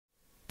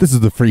This is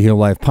the Freeheel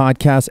Life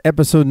podcast,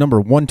 episode number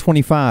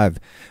 125.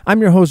 I'm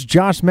your host,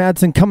 Josh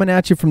Madsen, coming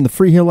at you from the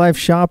Freeheel Life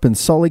shop in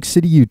Salt Lake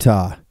City,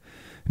 Utah.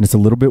 And it's a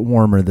little bit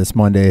warmer this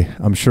Monday.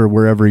 I'm sure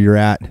wherever you're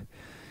at,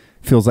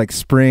 feels like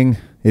spring.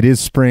 It is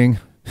spring.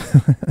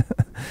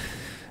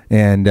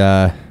 And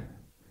the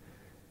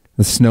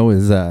snow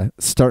is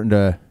starting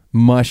to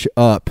mush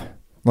up.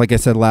 Like I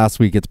said last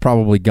week, it's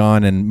probably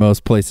gone in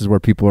most places where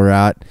people are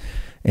at.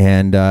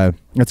 And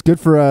it's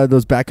good for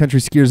those backcountry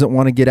skiers that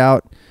want to get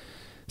out,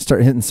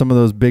 start hitting some of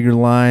those bigger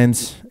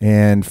lines.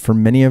 And for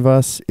many of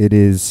us, it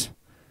is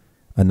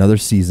another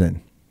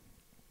season.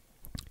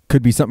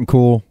 Could be something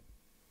cool,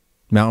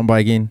 mountain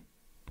biking,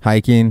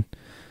 hiking,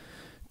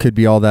 could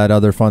be all that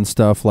other fun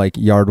stuff like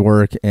yard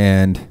work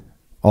and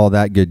all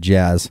that good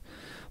jazz.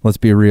 Let's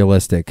be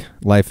realistic.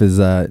 Life is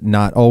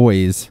not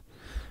always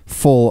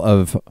full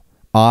of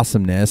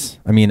awesomeness.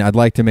 I mean, I'd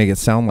like to make it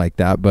sound like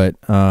that, but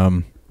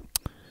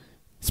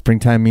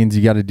springtime means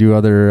you got to do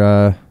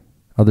other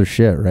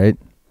shit, right?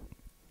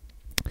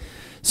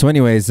 So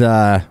anyways,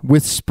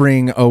 with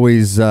spring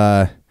always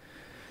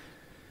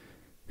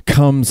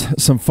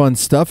comes some fun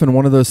stuff, and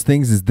one of those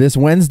things is this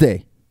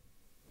Wednesday.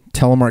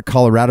 Telemark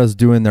Colorado's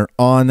doing their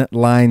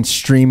online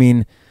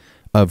streaming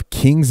of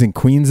Kings and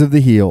Queens of the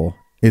Heel.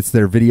 It's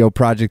their video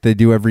project they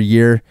do every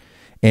year,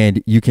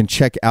 and you can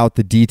check out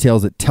the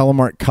details at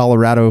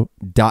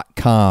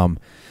telemarkcolorado.com.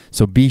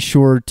 So be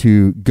sure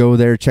to go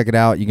there, check it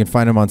out. You can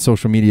find them on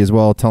social media as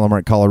well,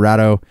 Telemark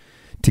Colorado,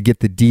 to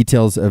get the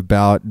details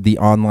about the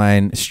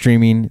online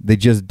streaming. They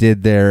just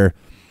did their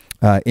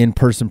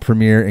in-person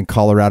premiere in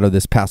Colorado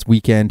this past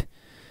weekend.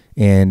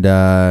 And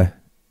yeah,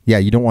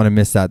 you don't want to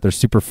miss that. They're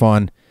super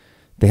fun.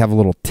 They have a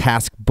little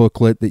task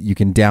booklet that you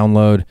can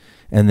download,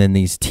 and then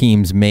these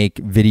teams make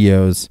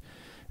videos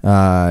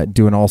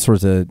doing all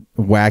sorts of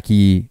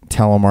wacky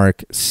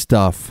Telemark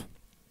stuff.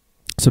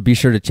 So be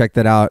sure to check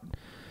that out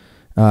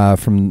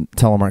from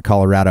Telemark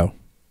Colorado.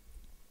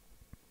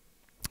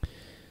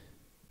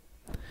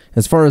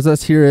 As far as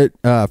us here at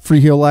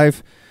Freeheel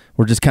Life,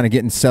 we're just kind of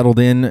getting settled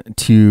in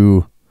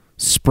to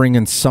spring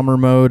and summer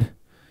mode.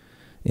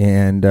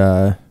 And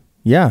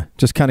yeah,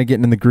 just kind of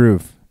getting in the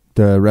groove.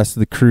 The rest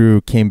of the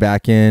crew came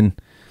back in.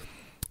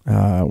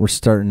 We're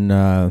starting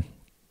to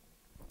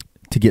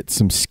get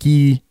some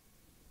ski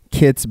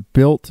kits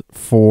built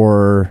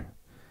for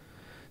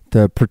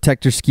the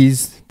protector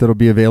skis that'll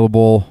be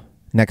available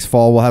next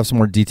fall. We'll have some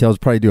more details,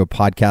 probably do a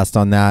podcast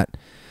on that.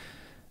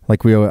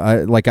 Like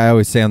I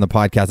always say on the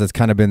podcast, it's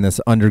kind of been this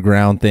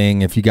underground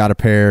thing. If you got a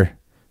pair,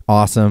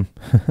 awesome.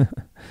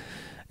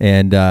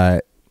 And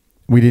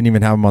we didn't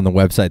even have them on the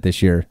website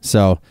this year.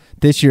 So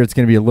this year it's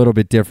going to be a little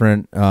bit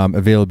different.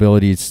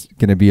 Availability is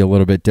going to be a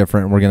little bit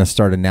different. We're going to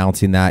start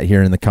announcing that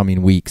here in the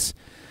coming weeks.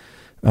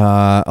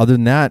 Other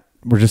than that,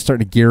 we're just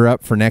starting to gear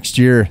up for next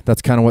year.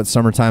 That's kind of what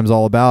summertime's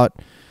all about.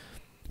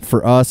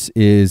 For us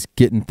is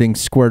getting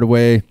things squared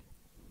away,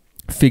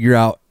 figure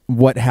out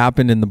what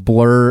happened in the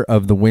blur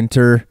of the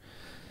winter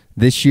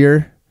this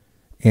year,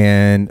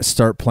 and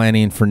start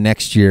planning for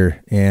next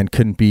year. And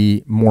couldn't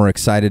be more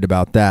excited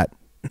about that.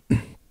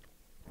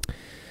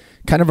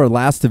 Kind of our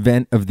last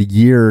event of the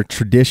year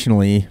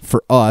traditionally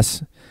for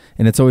us,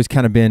 and it's always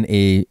kind of been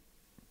a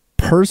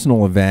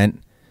personal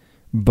event,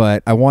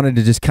 but I wanted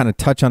to just kind of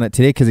touch on it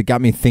today because it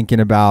got me thinking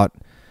about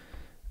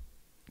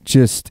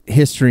just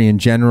history in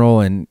general,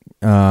 and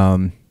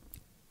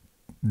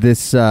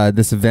this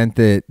event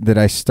that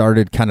I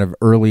started kind of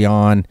early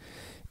on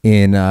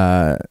in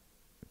the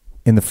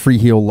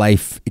Freeheel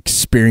Life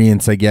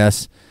experience, I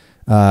guess,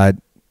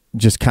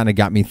 just kind of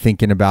got me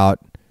thinking about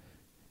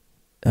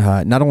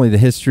not only the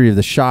history of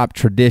the shop,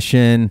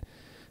 tradition,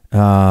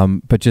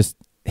 but just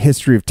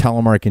history of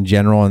Telemark in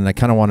general. And I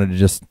kind of wanted to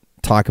just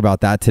talk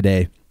about that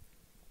today.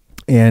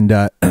 And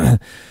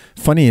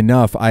funny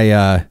enough,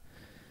 I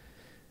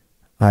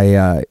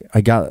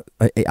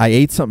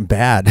ate something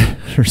bad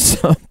or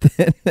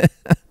something,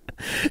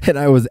 and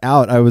I was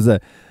out. I was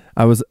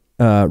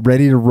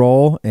ready to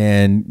roll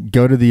and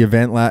go to the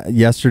event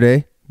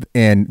yesterday.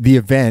 And the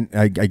event,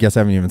 I guess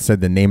I haven't even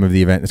said the name of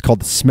the event. It's called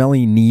the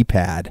Smelly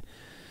Kneepad.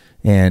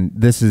 And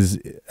this is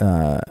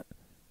an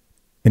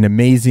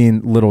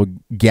amazing little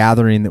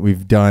gathering that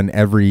we've done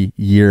every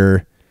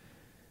year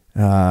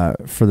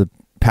for the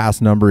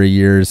past number of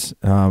years.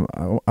 I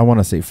want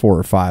to say 4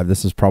 or 5.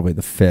 This is probably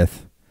the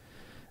 5th.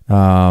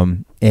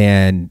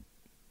 And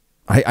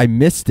I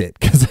missed it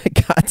because I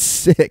got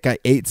sick. I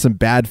ate some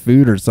bad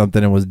food or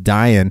something and was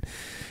dying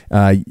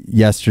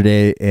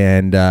yesterday.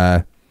 And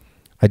I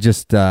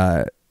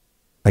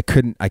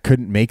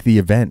couldn't make the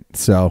event.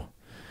 So,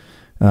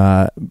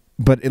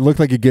 but it looked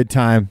like a good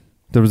time.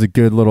 There was a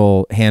good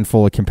little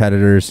handful of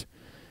competitors,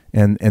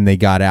 and they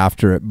got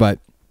after it. But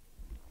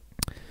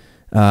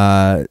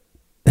it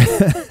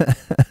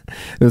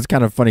was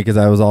kind of funny because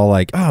I was all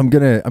like, "Oh, I'm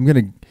gonna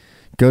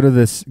go to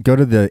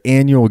the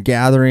annual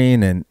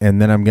gathering, and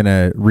then I'm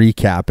gonna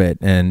recap it,"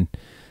 and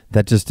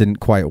that just didn't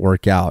quite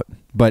work out.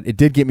 But it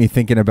did get me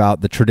thinking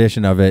about the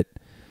tradition of it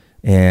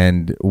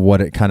and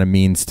what it kind of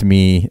means to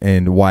me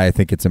and why I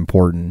think it's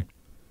important.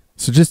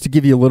 So just to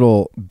give you a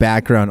little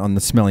background on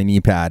the Smelly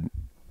Kneepad,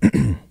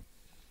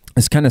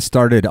 this kind of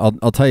started,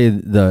 I'll tell you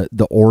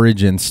the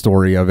origin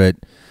story of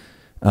it.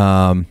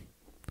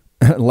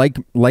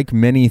 Like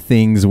many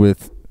things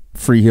with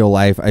Freeheel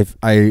Life,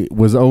 I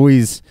was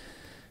always,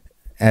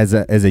 as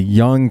a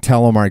young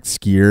Telemark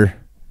skier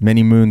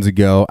many moons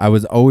ago, I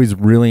was always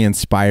really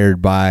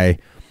inspired by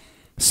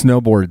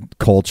snowboard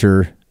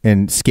culture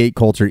and skate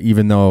culture,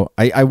 even though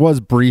I was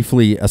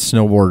briefly a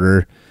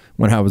snowboarder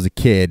when I was a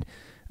kid.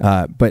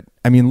 But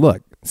I mean,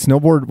 look,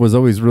 snowboard was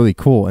always really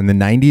cool. In the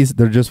 90s,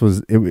 there just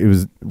was, it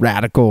was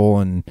radical,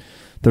 and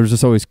there was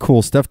just always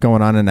cool stuff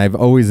going on. And I've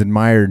always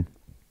admired,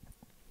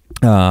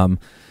 at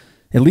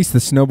least the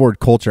snowboard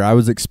culture I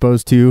was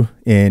exposed to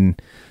in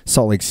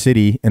Salt Lake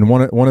City. And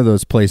one of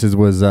those places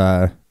was,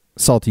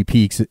 Salty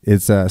Peaks.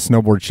 It's a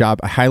snowboard shop.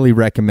 I highly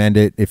recommend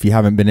it if you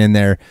haven't been in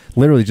there,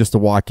 literally just to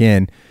walk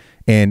in.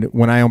 And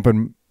when I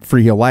opened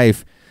Freeheel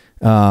Life,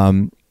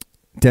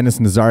 Dennis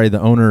Nazari, the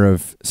owner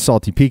of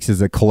Salty Peaks,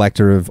 is a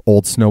collector of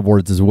old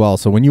snowboards as well.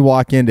 So when you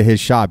walk into his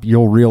shop,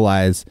 you'll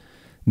realize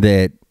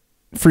that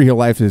Freeheel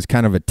Life is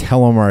kind of a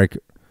Telemark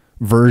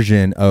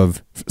version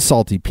of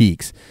Salty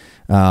Peaks.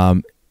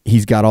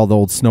 He's got all the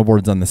old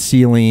snowboards on the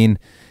ceiling,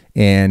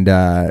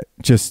 and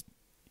just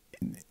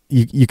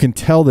you can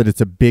tell that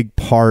it's a big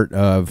part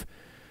of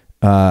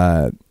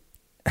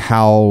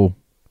how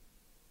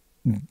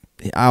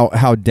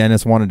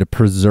Dennis wanted to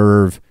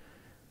preserve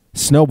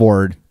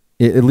snowboard,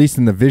 at least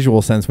in the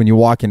visual sense, when you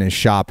walk in his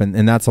shop.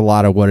 And that's a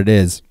lot of what it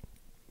is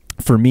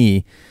for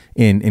me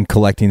in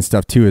collecting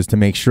stuff too, is to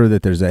make sure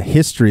that there's a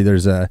history,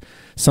 there's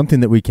something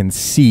that we can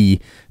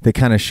see that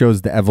kind of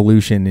shows the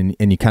evolution,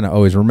 and you kind of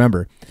always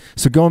remember.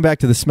 So going back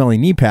to the Smelly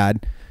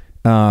Kneepad,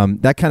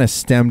 that kind of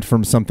stemmed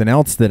from something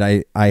else that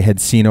I had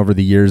seen over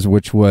the years,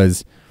 which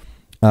was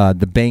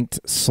the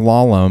banked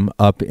slalom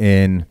up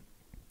in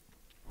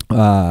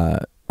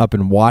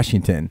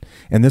Washington.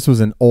 And this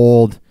was an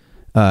old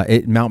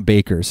Mount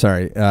Baker,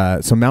 sorry.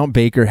 So Mount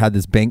Baker had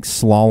this banked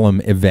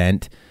slalom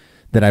event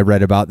that I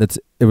read about.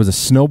 It was a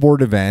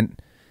snowboard event,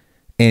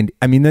 and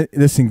I mean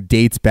this thing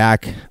dates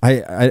back.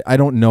 I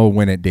don't know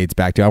when it dates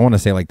back to. I want to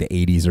say like the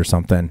 80s or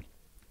something.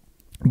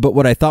 But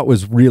what I thought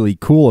was really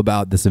cool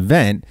about this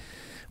event,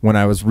 when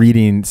I was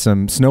reading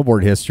some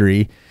snowboard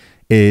history,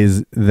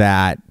 is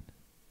that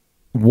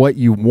what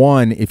you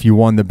won if you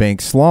won the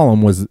banked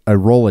slalom was a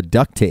roll of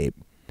duct tape.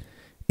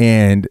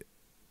 And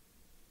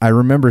I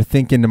remember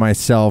thinking to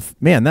myself,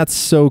 man, that's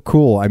so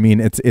cool. I mean,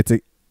 it's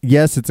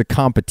a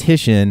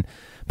competition,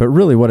 but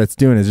really what it's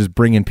doing is just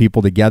bringing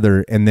people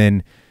together. And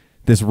then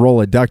this roll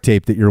of duct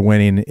tape that you're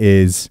winning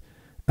is,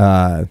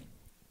 I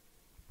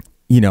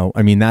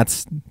mean,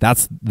 that's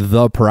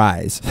the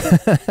prize.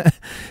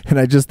 And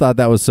I just thought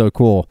that was so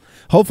cool.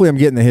 Hopefully I'm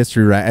getting the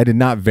history right. I did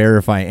not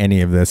verify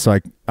any of this. So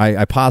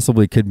I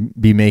possibly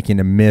could be making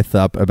a myth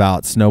up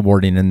about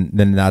snowboarding, and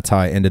then that's how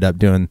I ended up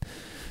doing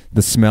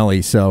the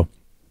Smelly. So,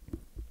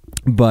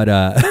 but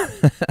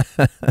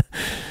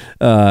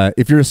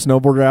if you're a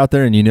snowboarder out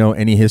there and you know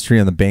any history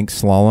on the banked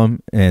slalom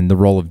and the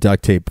roll of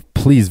duct tape,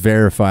 please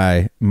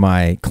verify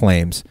my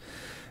claims.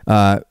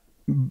 But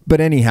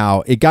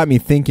anyhow, it got me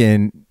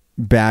thinking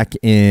back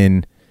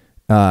in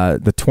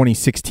the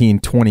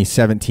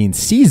 2016-2017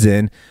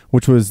 season,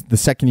 which was the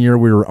second year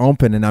we were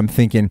open, and I'm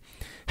thinking,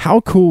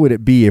 how cool would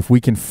it be if we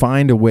can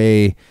find a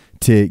way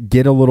to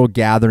get a little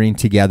gathering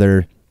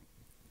together,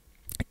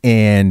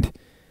 and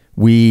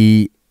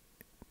we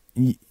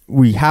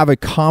have a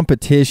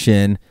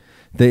competition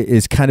that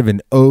is kind of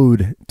an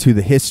ode to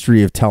the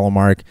history of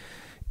Telemark,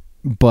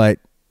 but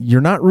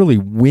you're not really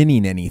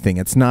winning anything.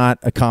 It's not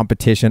a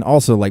competition.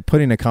 Also, like,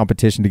 putting a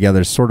competition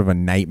together is sort of a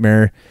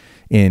nightmare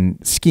in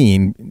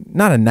skiing.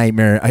 Not a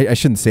nightmare, I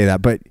shouldn't say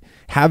that, but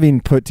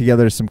having put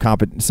together some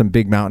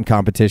big mountain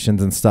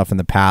competitions and stuff in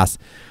the past,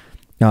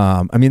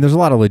 I mean, there's a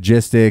lot of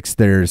logistics.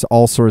 There's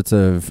all sorts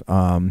of,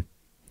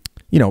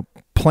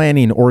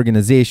 planning,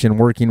 organization,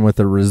 working with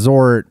a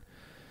resort,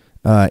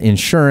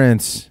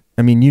 insurance.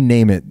 I mean, you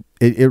name it.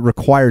 It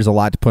requires a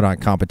lot to put on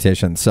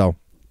competition. So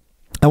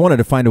I wanted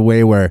to find a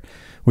way where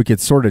we could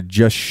sort of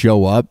just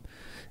show up,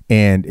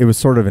 and it was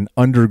sort of an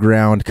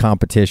underground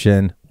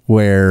competition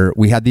where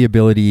we had the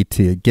ability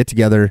to get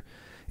together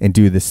and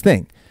do this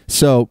thing.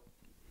 So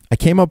I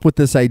came up with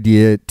this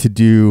idea to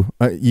do,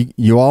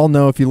 you all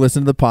know, if you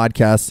listen to the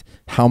podcast,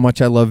 how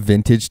much I love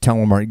vintage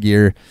Telemark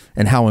gear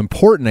and how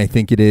important I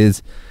think it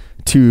is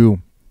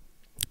to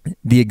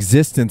the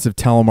existence of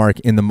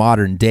Telemark in the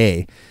modern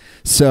day.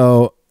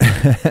 So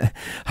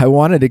I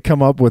wanted to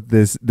come up with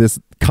this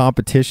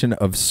competition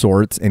of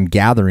sorts and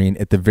gathering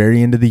at the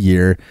very end of the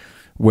year,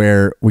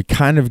 where we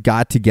kind of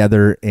got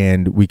together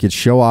and we could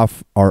show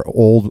off our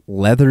old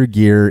leather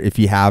gear if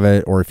you have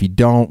it, or if you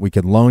don't, we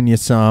could loan you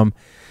some,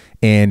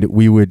 and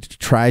we would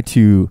try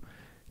to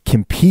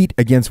compete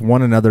against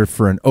one another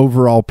for an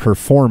overall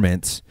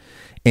performance.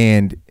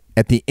 And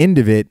at the end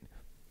of it,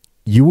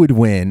 you would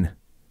win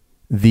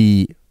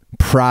the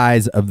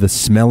prize of the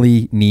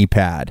Smelly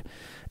Kneepad.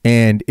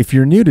 And if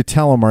you're new to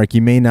Telemark,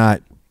 you may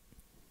not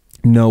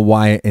know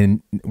why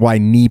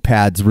knee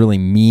pads really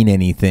mean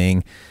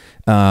anything.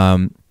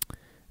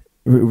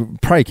 We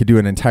probably could do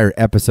an entire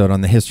episode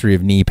on the history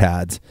of knee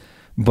pads,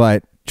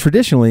 but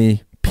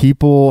traditionally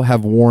people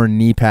have worn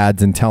knee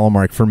pads in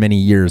Telemark for many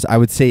years. I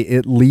would say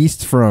at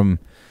least from,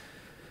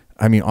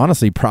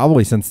 honestly,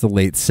 probably since the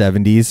late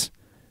 70s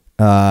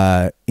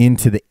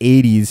into the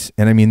 80s.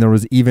 And there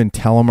was even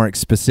Telemark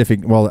specific,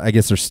 well, I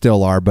guess there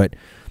still are, but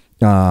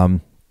in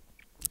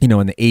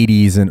the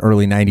 80s and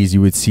early 90s,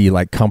 you would see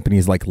like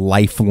companies like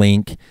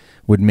LifeLink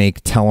would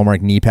make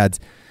Telemark knee pads.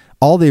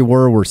 All they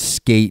were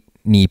skate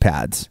knee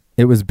pads.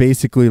 It was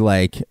basically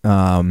like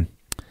a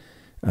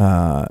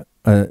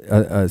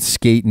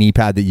skate knee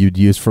pad that you'd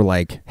use for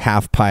like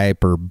half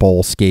pipe or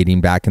bowl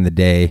skating back in the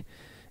day.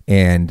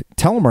 And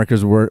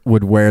telemarkers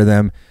would wear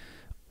them.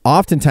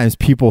 Oftentimes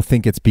people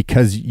think it's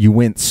because you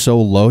went so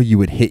low you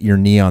would hit your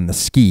knee on the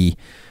ski.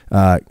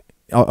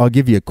 I'll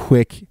give you a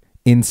quick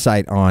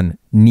insight on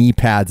knee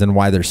pads and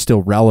why they're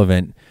still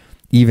relevant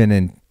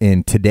even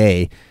in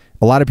today.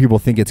 A lot of people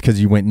think it's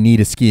because you went knee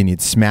to ski and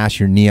you'd smash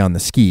your knee on the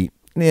ski.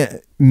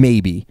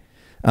 Maybe.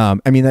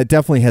 That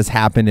definitely has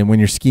happened. And when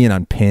you're skiing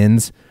on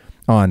pins,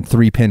 on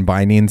 3-pin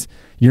bindings,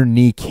 your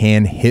knee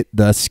can hit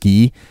the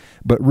ski.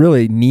 But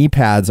really, knee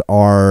pads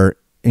are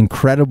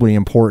incredibly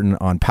important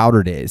on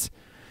powder days.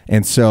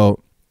 And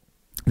so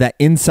that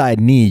inside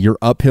knee, your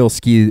uphill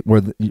ski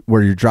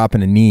where you're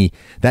dropping a knee,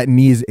 that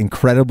knee is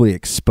incredibly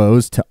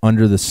exposed to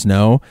under the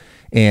snow.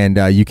 And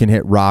you can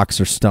hit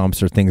rocks or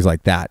stumps or things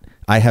like that.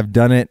 I have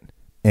done it.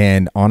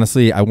 And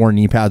honestly, I wore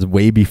knee pads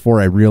way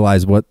before I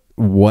realized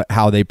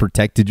how they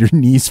protected your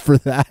knees for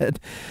that.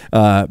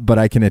 But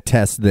I can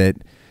attest that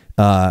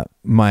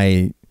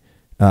my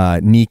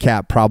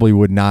kneecap probably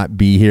would not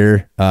be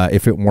here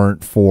if it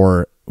weren't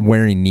for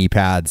wearing knee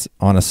pads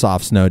on a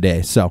soft snow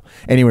day. So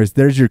anyways,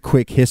 there's your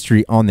quick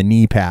history on the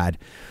knee pad.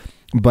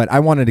 But I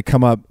wanted to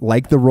come up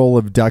like the roll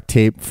of duct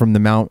tape from the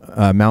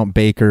Mount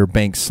Baker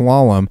bank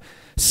slalom,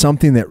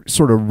 something that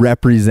sort of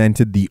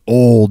represented the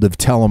old of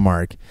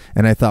Telemark.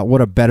 And I thought,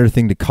 what a better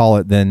thing to call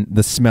it than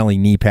the Smelly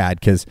Kneepad,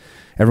 because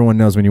everyone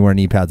knows when you wear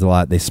knee pads a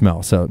lot, they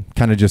smell. So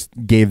kind of just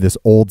gave this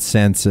old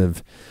sense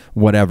of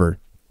whatever.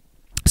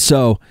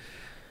 So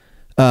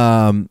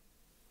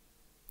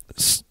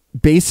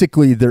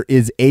basically there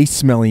is a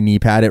Smelly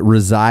Kneepad. It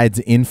resides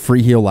in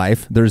Freeheel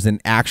Life. There's an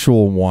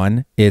actual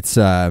one. It's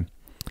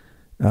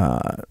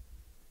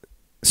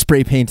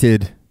spray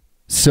painted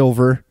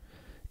silver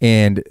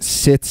and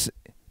sits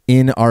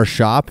in our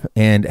shop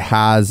and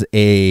has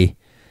a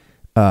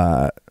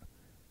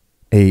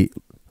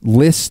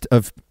list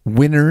of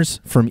winners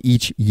from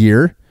each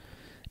year.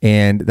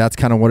 And that's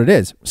kind of what it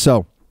is.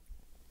 So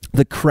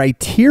the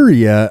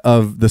criteria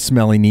of the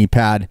Smelly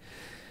Kneepad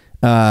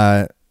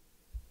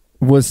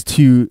was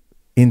to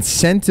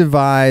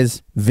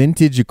incentivize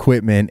vintage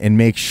equipment and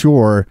make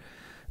sure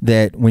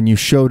that when you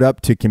showed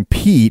up to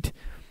compete,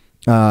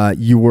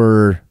 you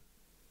were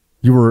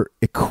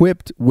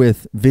equipped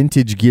with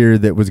vintage gear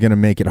that was going to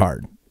make it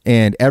hard.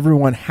 And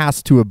everyone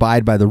has to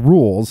abide by the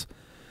rules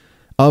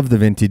of the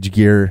vintage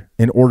gear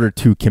in order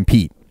to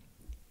compete.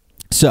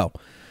 So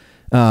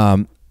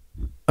I'm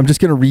just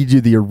going to read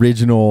you the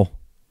original.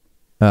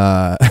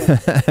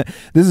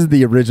 This is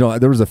the original.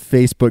 There was a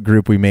Facebook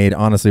group we made.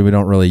 Honestly, we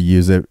don't really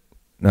use it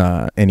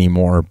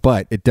anymore,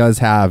 but it does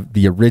have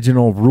the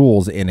original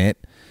rules in it.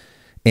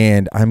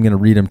 And I'm going to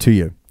read them to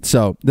you.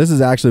 So this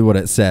is actually what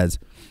it says.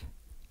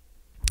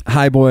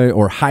 High boy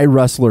or high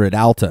rustler at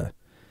Alta,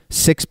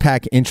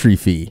 6-pack entry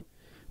fee,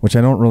 which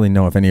I don't really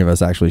know if any of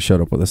us actually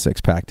showed up with a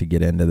 6-pack to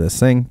get into this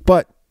thing,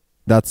 but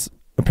that's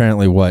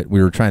apparently what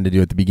we were trying to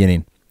do at the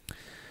beginning.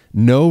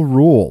 No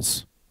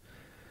rules.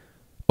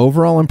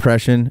 Overall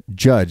impression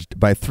judged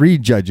by 3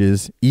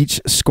 judges,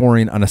 each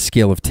scoring on a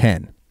scale of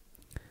 10.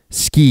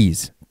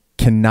 Skis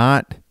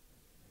cannot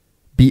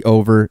be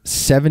over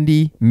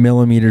 70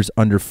 millimeters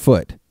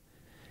underfoot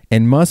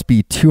and must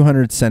be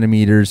 200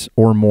 centimeters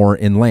or more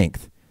in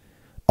length.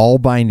 All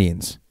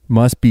bindings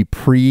must be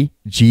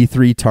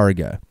pre-G3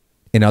 Targa.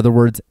 In other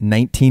words,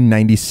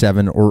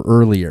 1997 or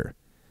earlier.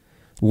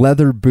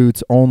 Leather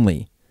boots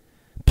only.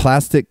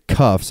 Plastic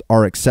cuffs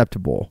are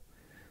acceptable.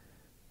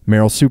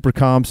 Merrell Super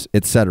Comps,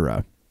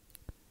 etc.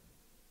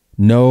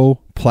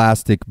 No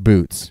plastic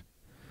boots.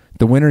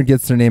 The winner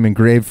gets their name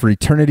engraved for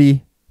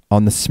eternity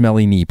on the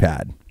Smelly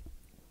Kneepad.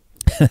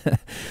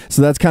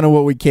 So that's kind of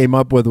what we came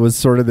up with, was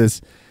sort of this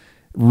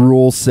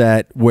rule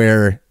set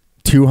where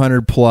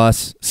 200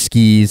 plus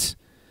skis,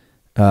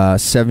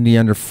 70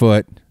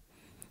 underfoot,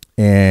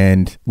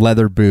 and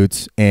leather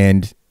boots.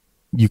 And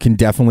you can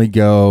definitely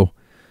go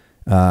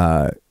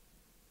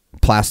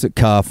plastic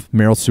cuff,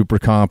 Merrell Super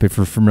Comp, if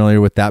you're familiar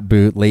with that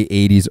boot, late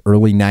 80s,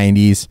 early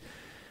 90s.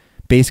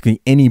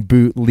 Basically any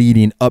boot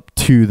leading up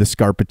to the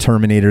Scarpa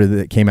Terminator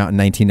that came out in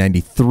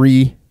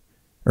 1993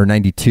 or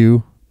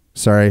 92.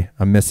 Sorry,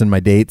 I'm missing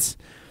my dates.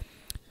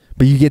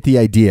 But you get the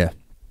idea.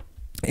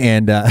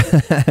 And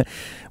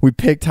we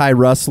picked High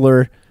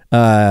Rustler.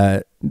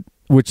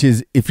 which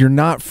is, if you're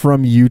not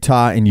from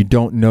Utah and you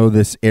don't know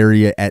this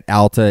area at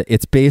Alta,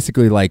 it's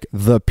basically like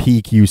the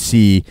peak you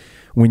see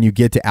when you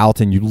get to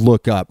Alta and you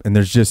look up, and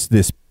there's just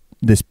this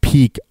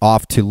peak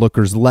off to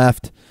Looker's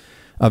left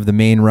of the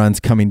main runs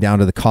coming down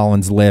to the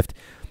Collins Lift,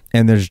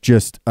 and there's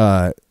just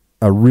a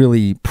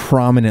really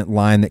prominent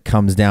line that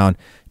comes down.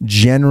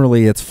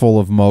 Generally, it's full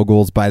of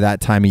moguls by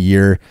that time of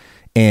year,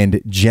 and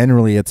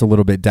generally it's a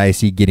little bit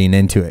dicey getting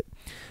into it.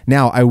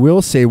 Now, I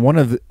will say one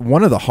of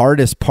the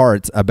hardest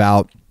parts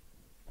about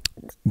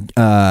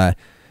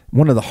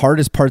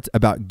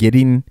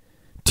getting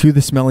to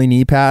the Smelly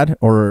Kneepad,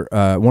 or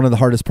one of the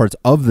hardest parts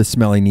of the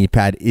Smelly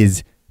Kneepad,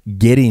 is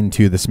getting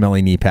to the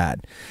Smelly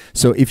Kneepad.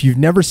 So if you've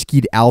never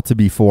skied Alta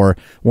before,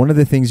 one of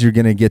the things you're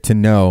going to get to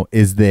know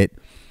is that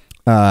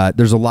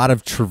there's a lot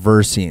of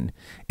traversing,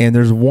 and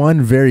there's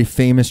one very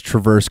famous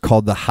traverse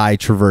called the High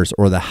Traverse,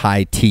 or the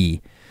High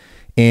T.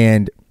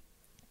 And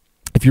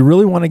if you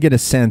really want to get a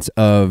sense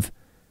of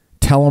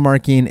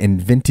telemarking and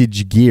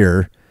vintage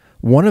gear,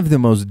 one of the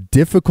most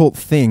difficult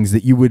things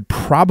that you would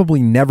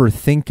probably never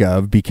think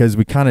of, because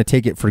we kind of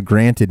take it for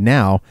granted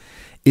now,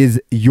 is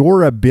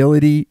your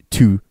ability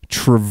to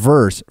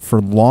traverse for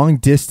long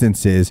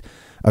distances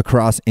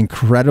across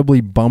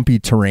incredibly bumpy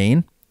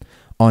terrain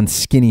on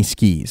skinny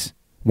skis,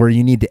 where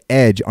you need to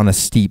edge on a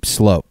steep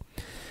slope.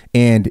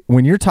 And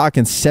when you're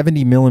talking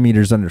 70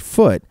 millimeters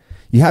underfoot,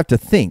 you have to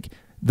think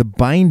the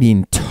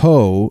binding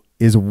toe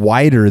is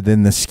wider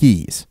than the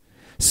skis.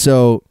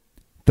 So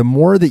the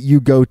more that you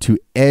go to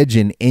edge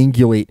and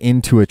angulate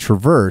into a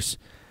traverse,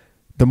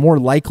 the more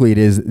likely it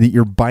is that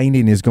your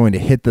binding is going to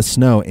hit the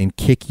snow and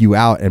kick you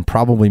out and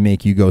probably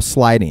make you go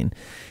sliding.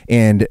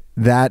 And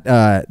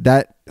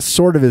that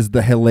sort of is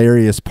the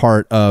hilarious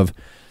part of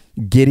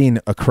getting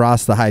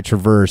across the High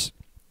Traverse,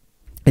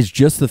 is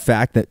just the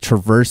fact that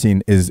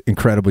traversing is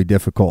incredibly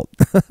difficult.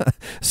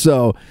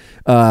 So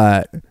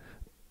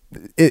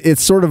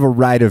it's sort of a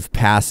rite of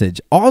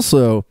passage.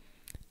 Also,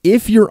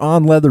 if you're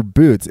on leather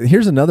boots,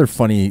 here's another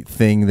funny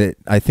thing that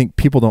I think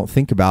people don't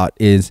think about,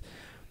 is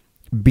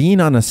being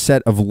on a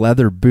set of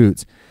leather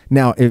boots.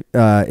 Now,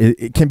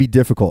 it can be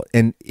difficult,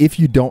 and if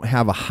you don't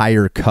have a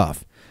higher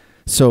cuff.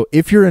 So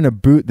if you're in a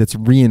boot that's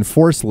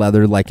reinforced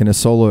leather, like in a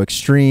Solo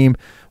Extreme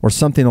or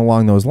something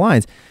along those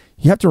lines,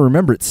 you have to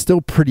remember it's still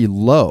pretty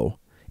low.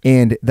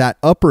 And that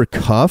upper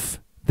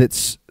cuff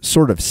that's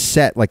sort of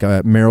set like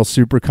a Merrell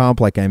Super Comp,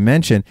 like I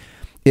mentioned,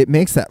 it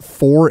makes that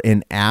fore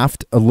and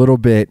aft a little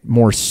bit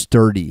more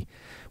sturdy.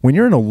 When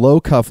you're in a low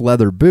cuff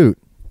leather boot,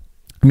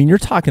 I mean, you're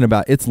talking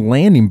about it's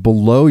landing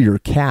below your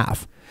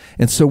calf.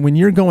 And so when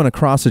you're going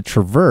across a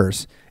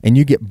traverse and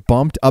you get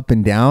bumped up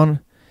and down,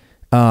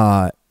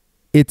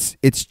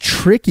 it's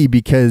tricky,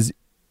 because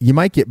you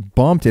might get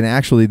bumped and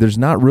actually there's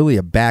not really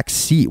a back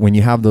seat when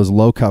you have those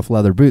low cuff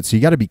leather boots. So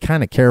you got to be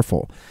kind of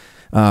careful.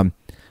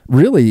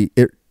 Really,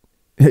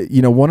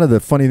 one of the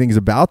funny things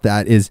about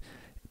that is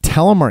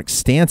Telemark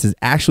stance is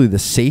actually the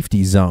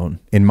safety zone,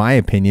 in my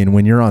opinion,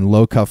 when you're on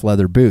low cuff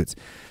leather boots.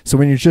 So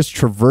when you're just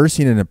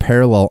traversing in a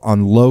parallel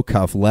on low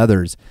cuff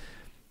leathers,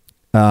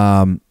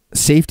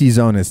 safety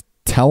zone is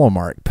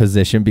Telemark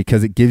position,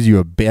 because it gives you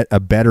a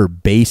better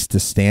base to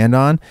stand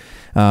on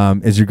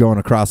as you're going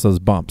across those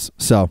bumps.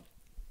 So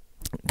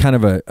kind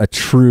of a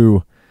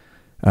true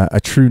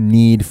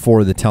need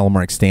for the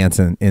Telemark stance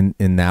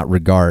in that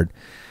regard.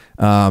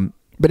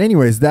 But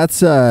anyways, that's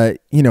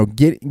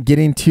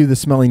getting to the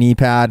Smelly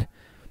Kneepad.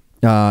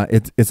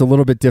 It's a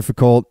little bit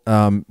difficult.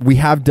 We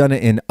have done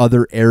it in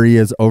other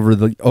areas over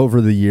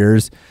the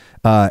years,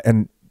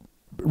 and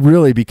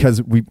really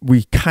because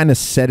we kind of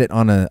set it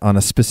on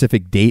a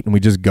specific date and we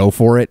just go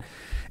for it.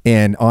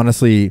 And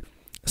honestly,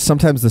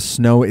 sometimes the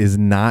snow is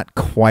not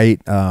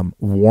quite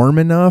warm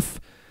enough.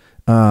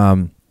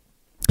 So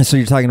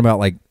you're talking about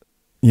like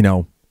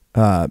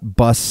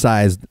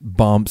bus-sized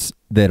bumps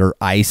that are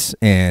ice,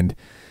 and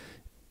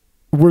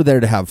we're there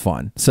to have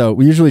fun. So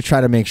we usually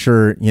try to make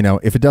sure,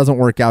 if it doesn't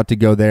work out to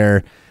go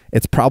there,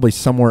 it's probably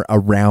somewhere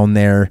around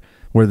there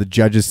where the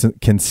judges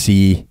can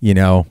see,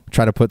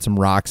 try to put some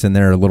rocks in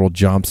there, little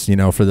jumps,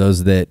 for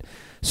those that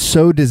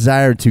so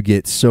desire to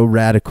get so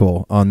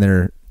radical on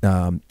their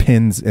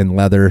pins and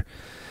leather.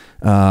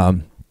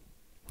 But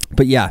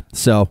yeah,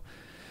 so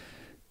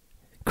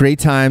great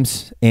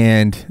times.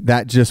 And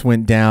that just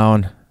went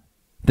down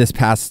this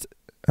past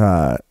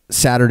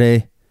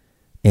Saturday,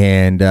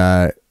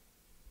 and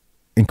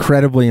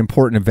incredibly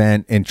important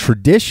event and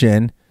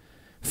tradition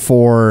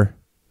for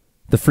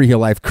the Freeheel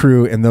Life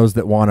crew and those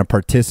that want to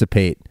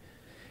participate.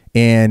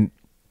 And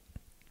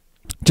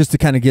just to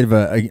kind of give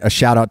a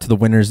shout out to the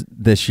winners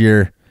this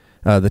year,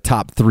 the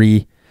top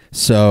three.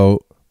 So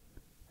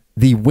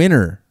the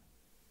winner,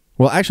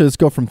 well, actually, let's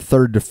go from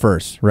third to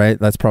first, right?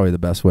 That's probably the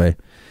best way.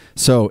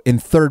 So in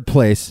third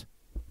place,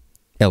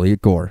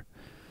 Elliot Gore,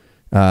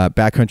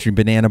 backcountry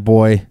banana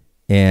boy,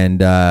 and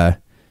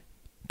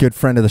good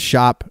friend of the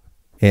shop.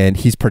 And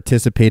he's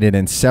participated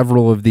in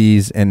several of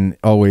these and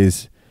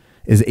always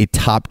is a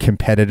top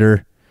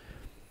competitor.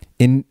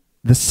 In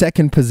the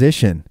second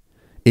position,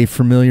 a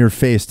familiar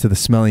face to the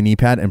Smelly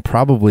Kneepad, and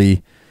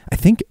probably, I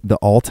think the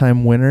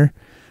all-time winner,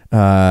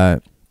 I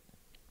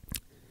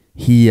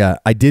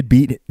did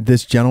beat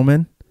this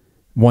gentleman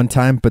one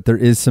time, but there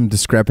is some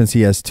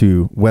discrepancy as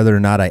to whether or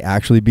not I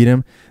actually beat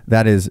him.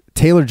 That is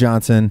Taylor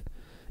Johnson,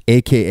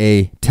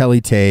 aka Telly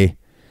Tay.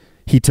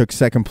 He took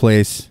second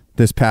place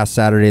this past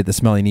Saturday at the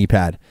Smelly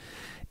Kneepad.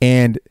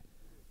 And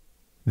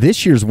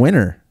this year's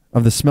winner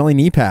of the Smelly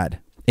Kneepad,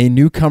 a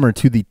newcomer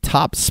to the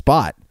top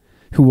spot,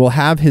 who will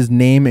have his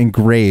name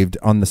engraved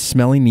on the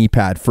Smelly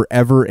Kneepad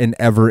forever and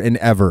ever and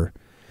ever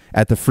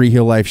at the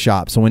Freeheel Life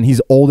shop. So when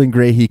he's old and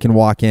gray, he can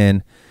walk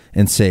in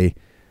and say,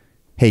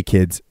 hey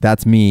kids,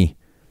 that's me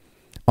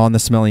on the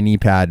Smelly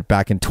Kneepad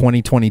back in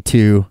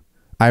 2022.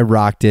 I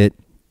rocked it.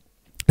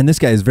 And this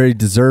guy is very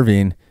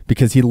deserving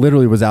because he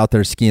literally was out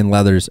there skiing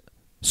leathers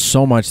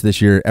so much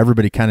this year.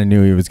 Everybody kind of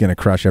knew he was going to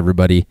crush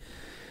everybody.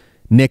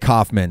 Nick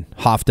Hoffman,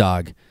 Hoff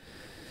Dog.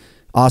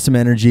 Awesome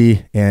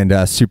energy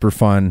and super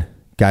fun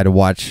guy to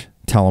watch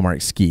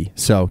Telemark ski.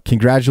 So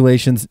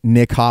congratulations,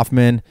 Nick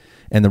Hoffman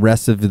and the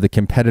rest of the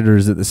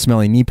competitors at the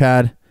Smelly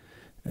Kneepad.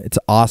 It's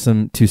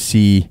awesome to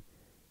see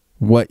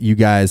what you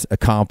guys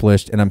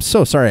accomplished. And I'm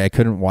so sorry I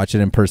couldn't watch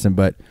it in person,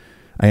 but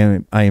I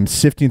am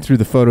sifting through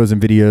the photos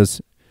and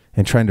videos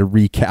and trying to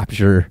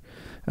recapture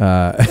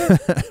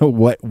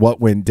what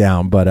went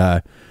down.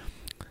 But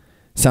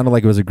sounded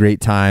like it was a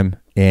great time,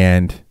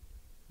 and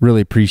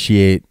really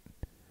appreciate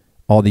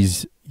all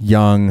these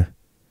young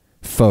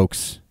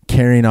folks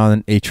carrying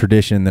on a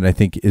tradition that I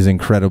think is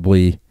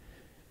incredibly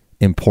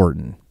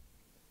important.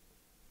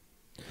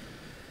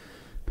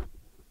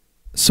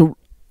 So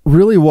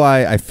really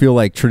why I feel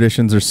like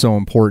traditions are so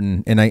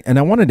important, and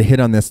I wanted to hit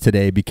on this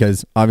today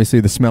because obviously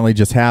the Smelly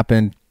just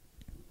happened,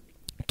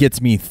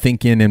 gets me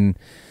thinking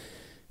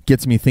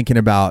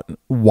about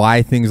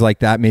why things like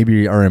that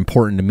maybe are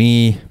important to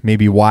me,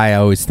 maybe why I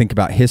always think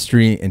about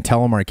history and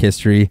Telemark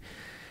history.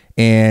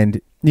 And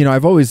you know,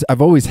 I've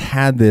always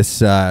had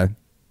this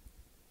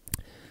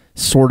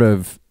sort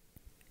of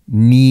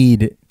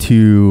need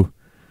to,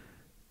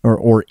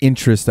 or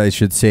interest, I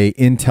should say,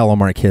 in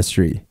Telemark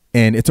history.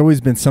 And it's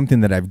always been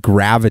something that I've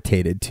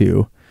gravitated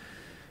to.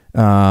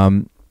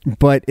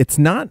 But it's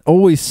not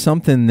always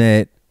something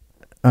that,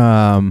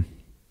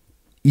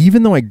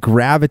 even though I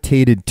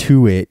gravitated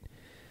to it,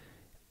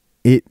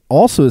 it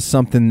also is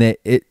something that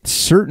at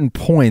certain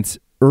points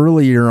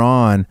earlier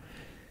on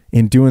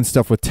in doing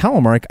stuff with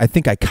Telemark, I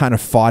think I kind of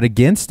fought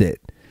against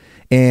it.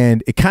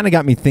 And it kind of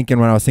got me thinking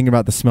when I was thinking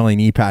about the Smelly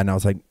Kneepad, and I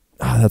was like,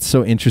 oh, that's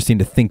so interesting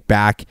to think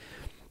back.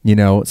 You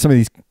know, some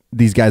of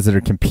these guys that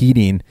are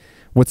competing,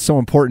 what's so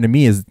important to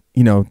me is,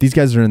 you know, these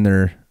guys are in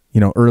their,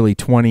 you know, early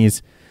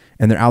 20s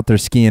and they're out there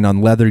skiing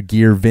on leather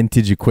gear,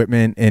 vintage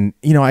equipment. And,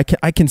 you know, I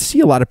can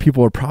see a lot of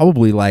people are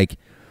probably like,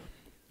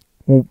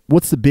 well,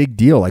 what's the big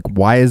deal? Like,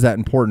 why is that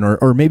important?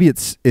 Or maybe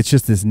it's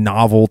just this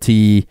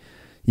novelty,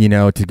 you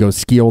know, to go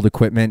ski old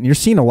equipment. And you're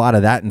seeing a lot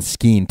of that in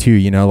skiing too,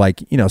 you know,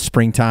 like, you know,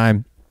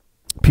 springtime,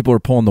 people are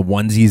pulling the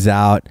onesies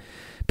out.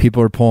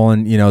 People are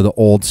pulling, you know, the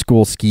old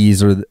school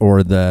skis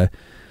or the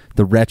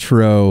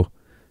retro,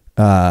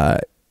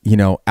 you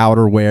know,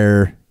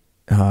 outerwear.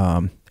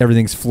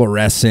 Everything's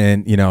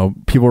fluorescent, you know,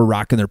 people are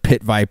rocking their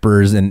Pit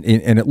Vipers and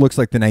it looks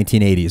like the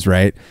 1980s.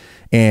 Right.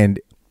 And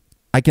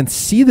I can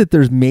see that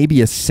there's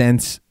maybe a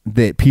sense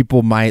that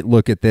people might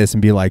look at this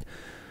and be like,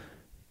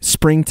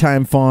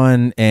 springtime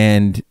fun,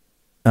 and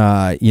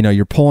you know,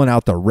 you're pulling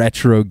out the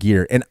retro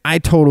gear, and I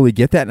totally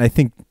get that, and I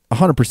think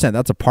 100%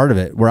 that's a part of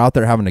it. We're out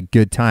there having a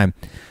good time,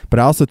 but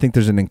I also think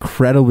there's an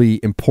incredibly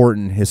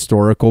important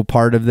historical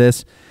part of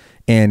this,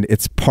 and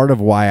it's part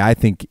of why I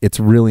think it's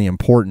really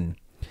important.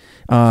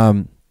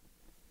 So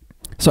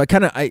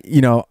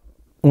you know,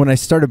 when I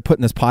started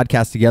putting this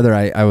podcast together,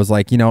 I was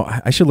like, you know,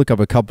 I should look up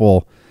a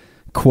couple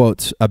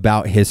quotes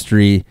about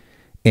history,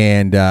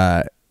 and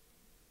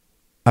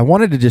I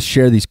wanted to just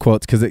share these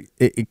quotes because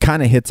it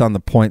kind of hits on the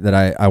point that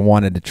I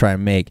wanted to try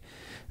and make.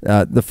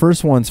 The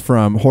first one's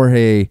from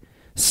Jorge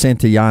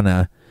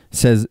Santayana.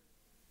 Says,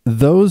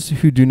 those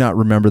who do not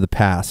remember the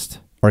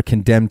past are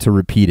condemned to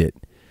repeat it.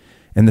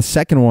 And the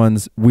second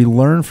one's, we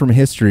learn from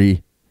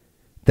history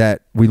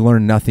that we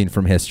learn nothing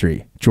from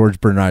history. George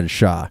Bernard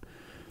Shaw.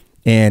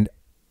 And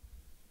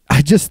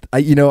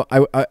you know,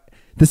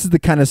 this is the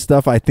kind of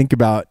stuff I think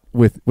about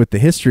with the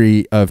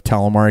history of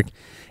Telemark,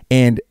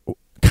 and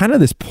kind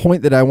of this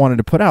point that I wanted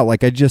to put out.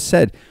 Like I just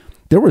said,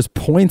 there was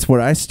points where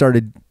I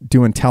started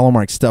doing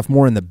Telemark stuff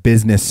more in the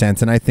business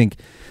sense. And I think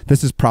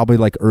this is probably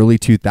like early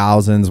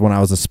 2000s when I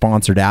was a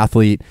sponsored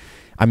athlete.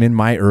 I'm in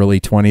my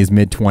early 20s,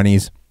 mid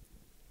 20s.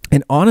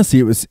 And honestly,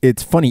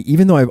 it's funny,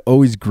 even though I've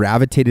always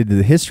gravitated to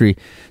the history,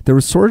 there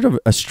was sort of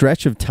a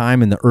stretch of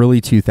time in the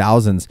early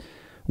 2000s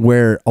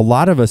where a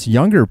lot of us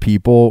younger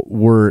people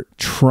were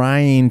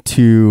trying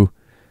to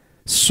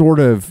sort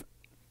of,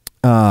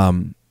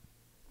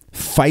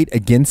 fight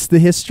against the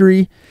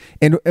history.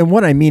 And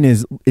what I mean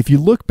is, if you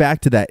look back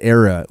to that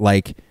era,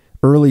 like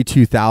early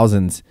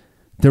 2000s,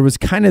 there was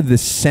kind of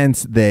this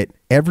sense that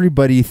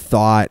everybody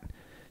thought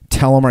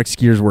Telemark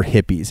skiers were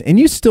hippies. And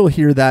you still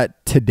hear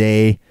that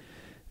today,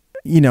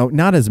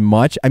 not as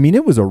much. I mean,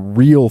 it was a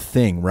real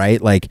thing,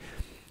 right? Like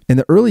in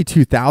the early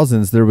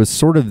 2000s, there was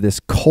sort of this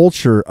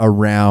culture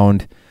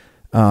around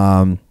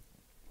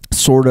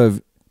sort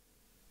of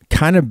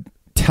kind of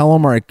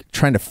telemark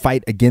trying to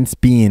fight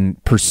against being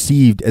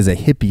perceived as a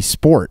hippie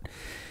sport.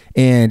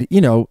 And,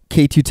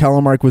 K2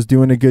 Telemark was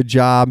doing a good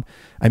job.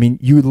 I mean,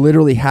 you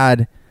literally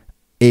had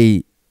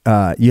you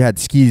had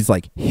skis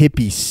like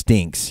hippie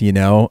stinks,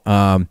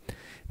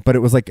 but it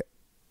was like,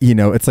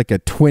 it's like a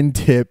twin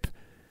tip,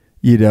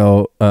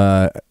 it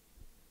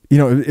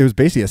was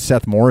basically a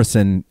Seth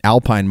Morrison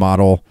Alpine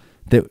model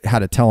that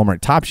had a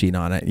Telemark top sheet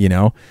on it,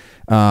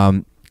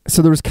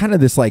 so there was kind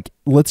of this like,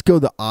 let's go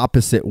the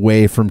opposite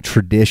way from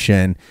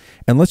tradition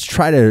and let's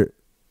try to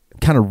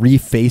kind of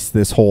reface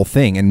this whole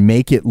thing and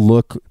make it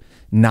look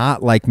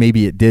not like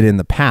maybe it did in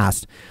the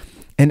past.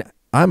 And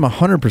I'm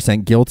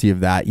 100% guilty of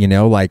that.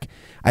 Like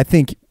I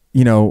think,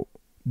 there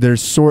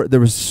was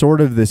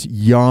sort of this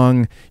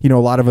young, a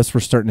lot of us were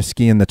starting to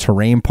ski in the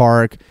terrain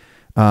park.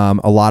 A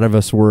lot of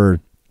us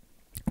were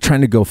trying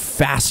to go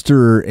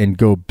faster and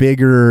go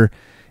bigger.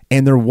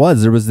 And there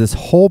was this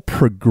whole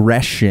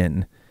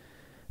progression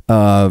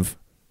of,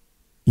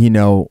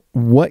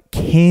 what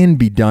can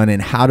be done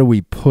and how do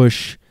we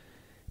push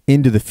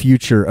into the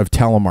future of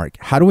telemark?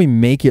 How do we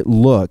make it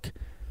look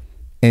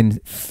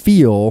and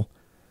feel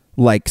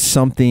like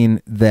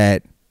something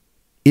that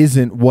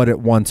isn't what it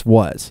once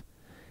was?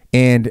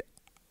 And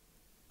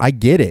I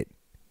get it.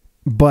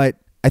 But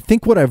I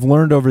think what I've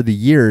learned over the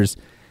years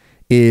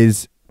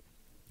is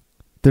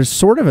there's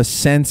sort of a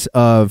sense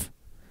of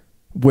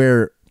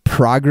where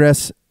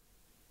progress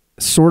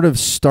sort of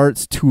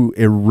starts to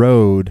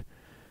erode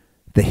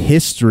the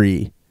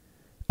history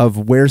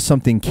of where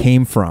something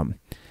came from.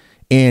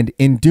 And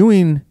in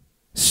doing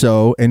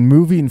so and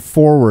moving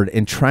forward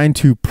and trying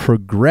to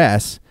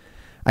progress,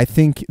 I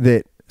think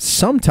that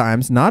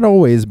sometimes, not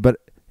always, but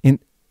in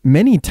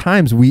many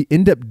times we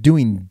end up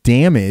doing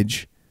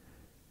damage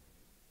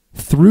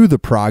through the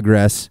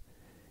progress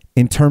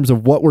in terms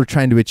of what we're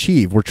trying to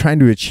achieve. We're trying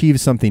to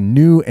achieve something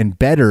new and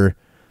better,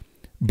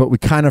 but we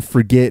kind of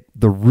forget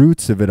the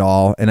roots of it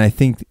all. And I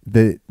think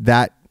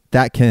that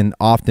can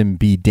often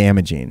be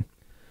damaging.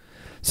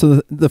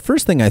 So the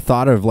first thing I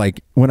thought of,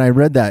 like when I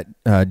read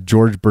that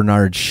George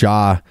Bernard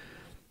Shaw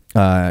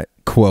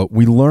quote,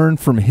 "We learn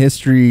from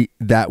history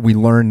that we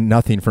learn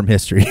nothing from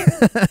history."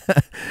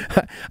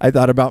 I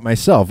thought about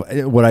myself,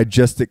 what I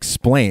just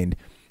explained.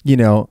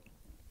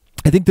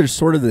 I think there's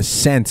sort of this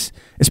sense,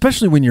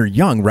 especially when you're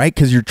young, right?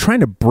 Because you're trying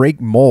to break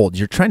molds.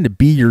 You're trying to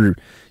be your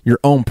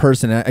own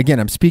person. Again,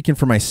 I'm speaking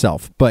for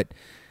myself, but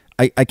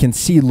I can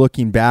see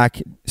looking back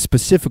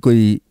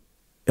specifically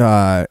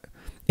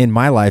in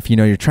my life,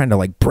 you're trying to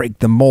like break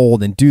the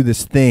mold and do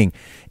this thing.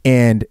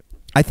 And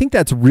I think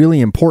that's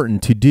really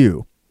important to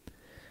do.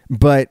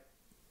 But,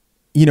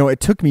 it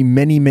took me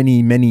many,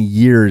 many, many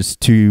years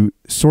to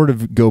sort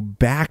of go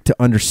back to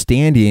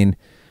understanding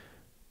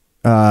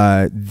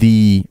where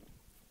the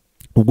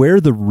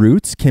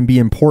roots can be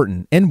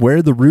important and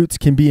where the roots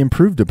can be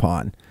improved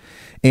upon.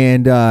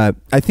 And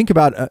I think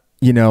about,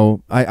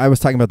 I was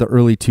talking about the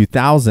early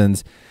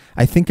 2000s.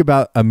 I think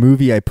about a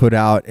movie I put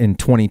out in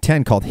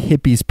 2010 called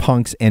Hippies,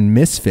 Punks, and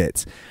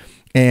Misfits.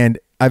 And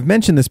I've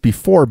mentioned this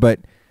before,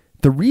 but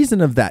the reason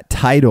of that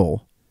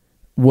title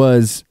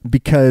was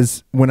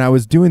because when I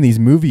was doing these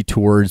movie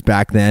tours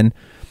back then,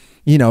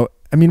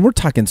 we're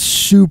talking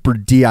super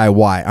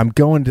DIY. I'm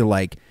going to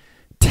like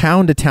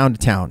town to town to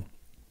town.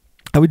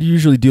 I would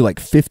usually do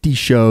like 50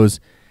 shows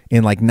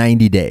in like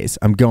 90 days.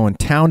 I'm going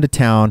town to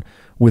town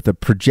with a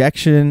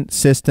projection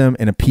system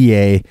and a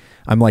PA.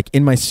 I'm like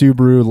in my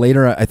Subaru.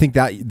 Later, I think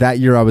that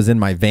year I was in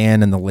my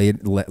van in the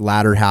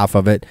latter half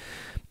of it.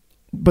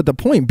 But the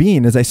point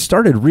being is I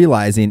started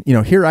realizing,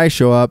 here I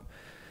show up.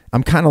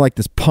 I'm kind of like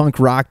this punk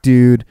rock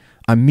dude.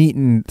 I'm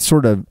meeting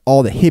sort of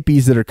all the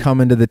hippies that are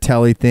coming to the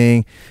telly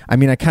thing. I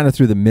mean, I kind of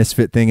threw the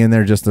misfit thing in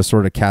there just to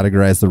sort of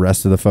categorize the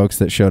rest of the folks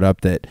that showed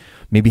up that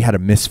maybe had a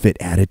misfit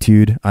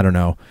attitude. I don't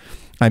know.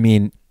 I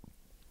mean,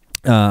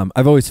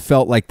 I've always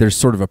felt like there's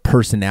sort of a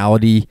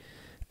personality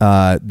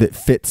that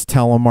fits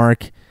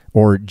telemark,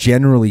 or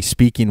generally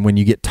speaking, when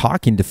you get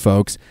talking to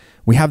folks,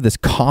 we have this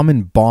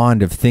common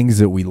bond of things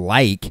that we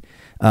like,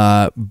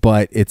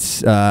 but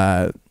it's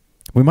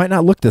we might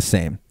not look the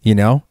same,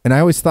 And I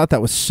always thought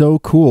that was so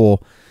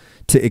cool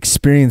to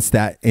experience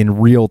that in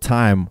real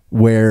time,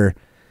 where,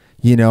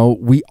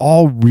 we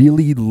all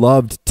really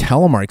loved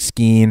telemark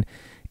skiing.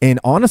 And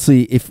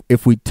honestly,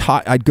 if we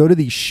taught, I'd go to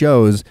these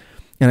shows.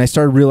 And I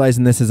started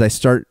realizing this as I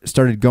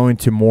started going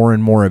to more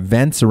and more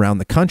events around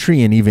the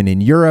country and even in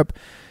Europe.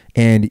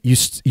 And you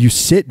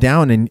sit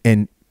down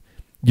and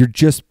you're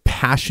just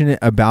passionate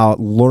about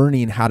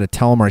learning how to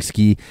telemark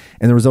ski.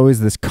 And there was always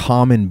this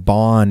common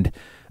bond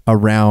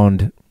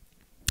around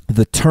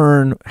the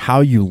turn,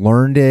 how you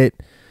learned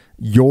it,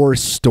 your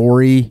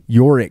story,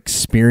 your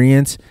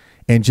experience,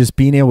 and just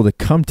being able to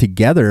come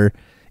together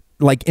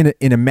like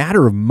in a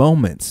matter of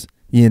moments.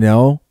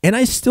 And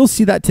I still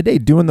see that today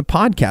doing the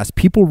podcast.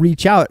 People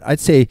reach out. I'd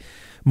say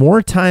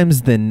more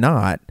times than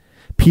not,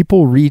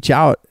 people reach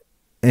out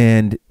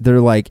and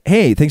they're like,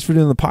 hey, thanks for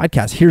doing the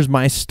podcast. Here's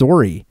my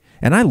story.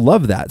 And I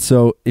love that.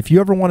 So if you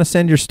ever want to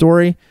send your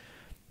story,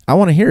 I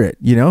want to hear it,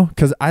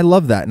 because I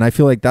love that. And I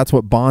feel like that's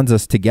what bonds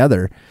us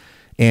together.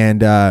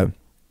 And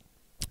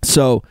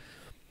so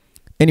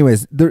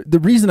anyways, the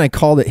reason I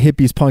called it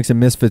Hippies, Punks, and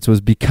Misfits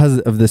was because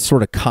of this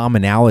sort of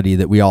commonality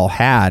that we all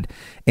had.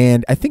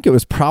 And I think it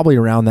was probably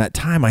around that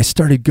time I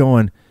started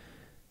going,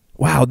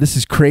 wow, this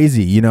is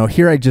crazy.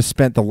 Here I just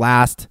spent the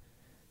last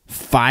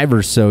 5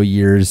 or so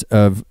years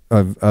of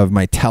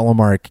my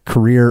Telemark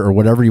career, or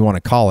whatever you want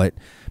to call it,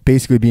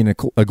 basically being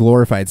a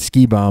glorified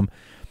ski bum.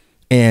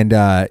 And,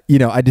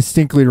 I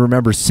distinctly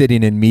remember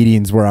sitting in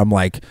meetings where I'm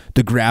like,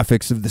 the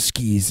graphics of the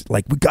skis,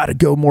 like, we got to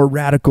go more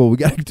radical. We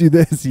got to do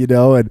this,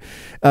 and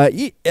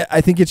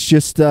I think it's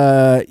just,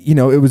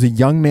 it was a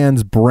young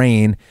man's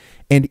brain.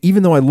 And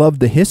even though I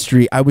loved the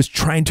history, I was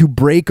trying to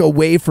break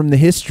away from the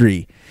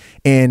history.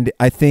 And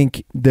I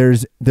think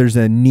there's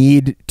a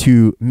need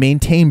to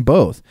maintain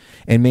both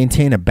and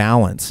maintain a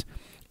balance.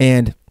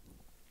 And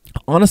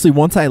honestly,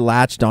 once I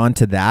latched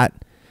onto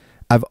that,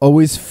 I've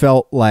always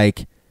felt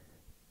like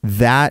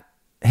that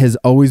has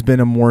always been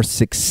a more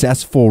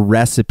successful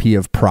recipe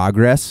of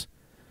progress,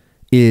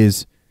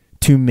 is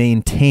to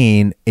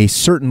maintain a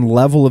certain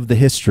level of the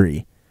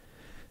history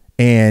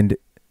and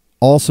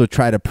also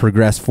try to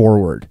progress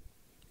forward.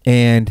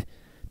 And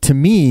to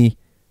me,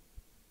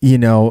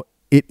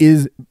 it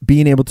is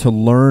being able to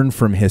learn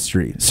from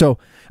history. So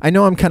I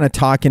know I'm kind of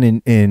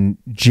talking in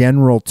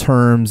general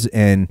terms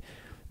and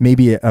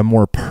maybe a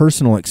more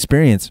personal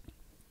experience,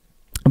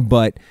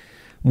 but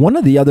one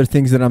of the other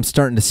things that I'm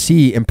starting to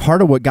see, and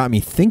part of what got me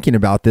thinking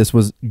about this,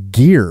 was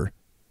gear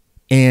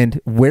and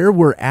where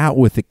we're at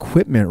with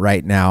equipment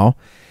right now.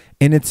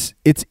 And it's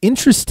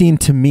interesting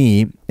to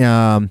me,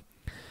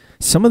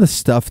 some of the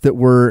stuff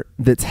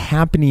that's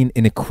happening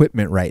in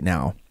equipment right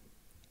now.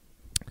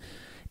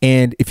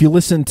 And if you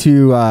listen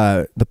to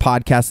the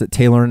podcast that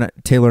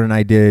Taylor and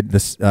I did,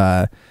 this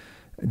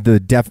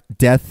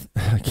the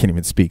I can't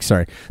even speak.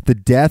 Sorry, the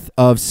death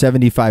of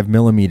 75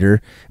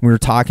 millimeter. We were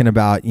talking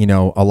about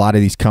a lot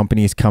of these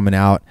companies coming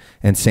out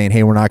and saying,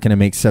 hey, we're not going to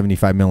make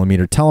 75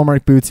 millimeter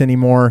Telemark boots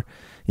anymore.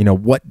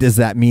 What does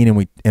that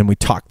mean? And we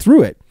talked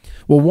through it.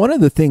 Well, one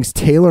of the things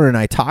Taylor and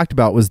I talked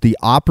about was the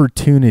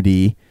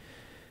opportunity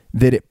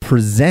that it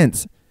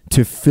presents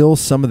to fill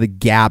some of the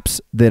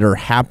gaps that are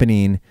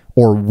happening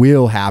or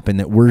will happen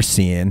that we're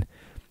seeing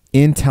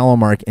in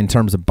Telemark in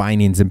terms of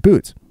bindings and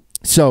boots.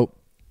 So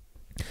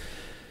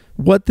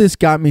what this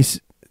got me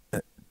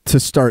to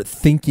start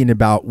thinking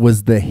about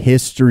was the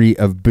history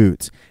of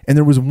boots. And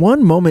there was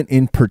one moment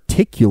in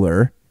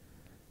particular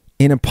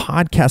in a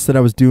podcast that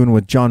I was doing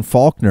with John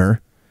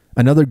Faulkner,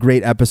 another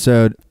great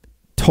episode,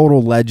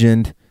 total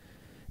legend.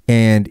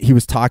 And he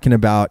was talking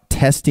about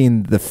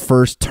testing the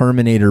first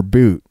Terminator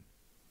boot,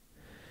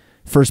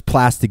 first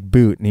plastic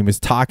boot. And he was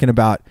talking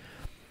about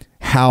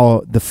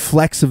how the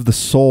flex of the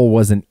sole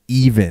wasn't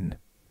even,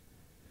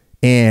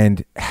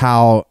 and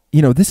how,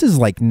 this is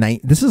like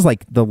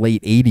the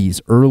late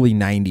 80s, early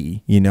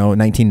 90,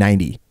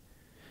 1990.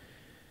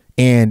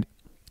 And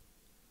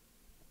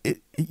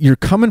you're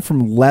coming from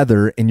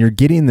leather and you're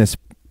getting this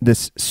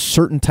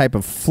certain type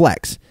of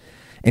flex.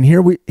 And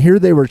here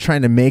they were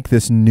trying to make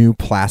this new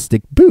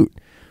plastic boot.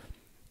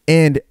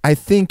 And I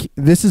think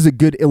this is a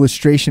good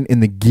illustration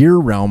in the gear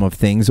realm of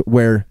things,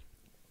 where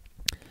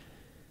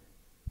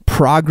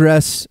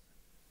progress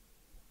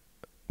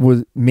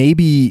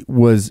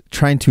was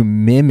trying to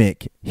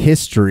mimic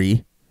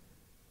history,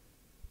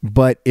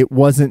 but it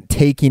wasn't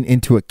taking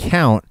into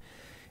account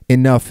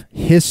enough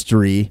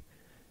history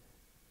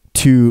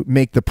to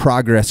make the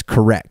progress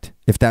correct,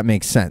 if that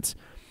makes sense.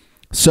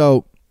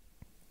 So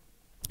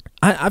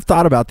I've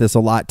thought about this a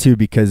lot too,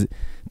 because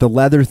the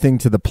leather thing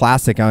to the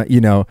plastic,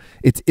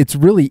 it's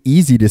really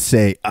easy to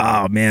say,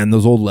 oh man,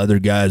 those old leather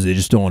guys, they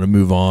just don't want to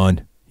move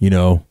on.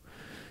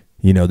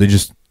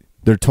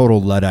 They're total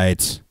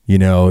Luddites.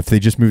 If they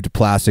just moved to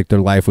plastic,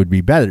 their life would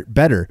be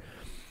better.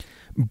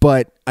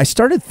 But I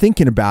started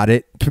thinking about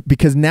it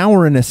because now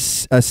we're in a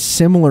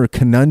similar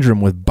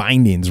conundrum with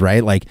bindings,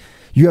 right? Like,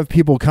 you have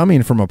people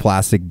coming from a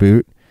plastic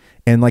boot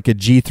and like a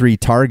G3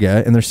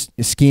 Targa, and they're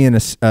skiing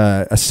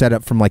a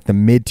setup from like the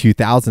mid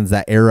 2000s,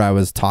 that era I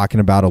was talking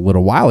about a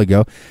little while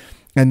ago.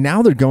 And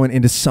now they're going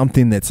into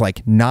something that's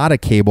like not a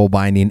cable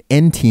binding,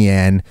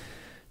 NTN,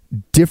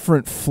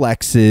 different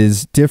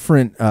flexes,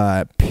 different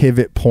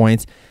pivot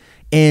points.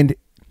 And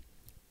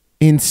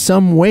in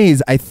some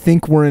ways, I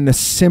think we're in a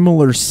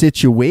similar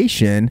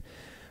situation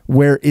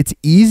where it's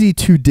easy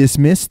to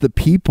dismiss the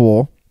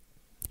people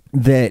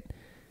that,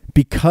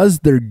 because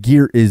their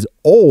gear is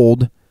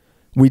old,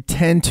 we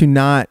tend to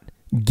not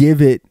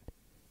give it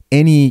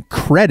any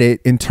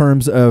credit in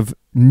terms of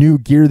new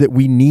gear that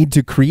we need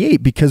to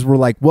create, because we're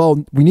like,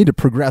 well, we need to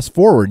progress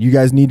forward. You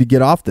guys need to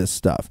get off this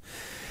stuff.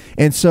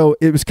 And so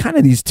it was kind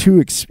of these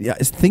two,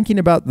 thinking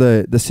about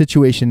the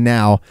situation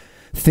now,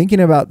 thinking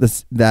about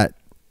that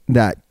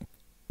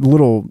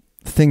little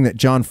thing that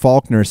John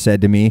Faulkner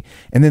said to me,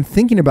 and then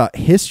thinking about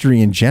history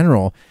in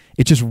general,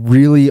 it just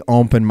really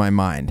opened my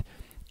mind.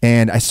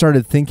 And I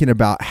started thinking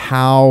about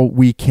how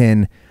we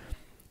can,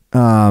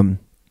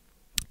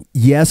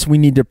 yes, we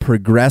need to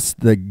progress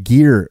the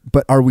gear,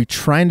 but are we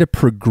trying to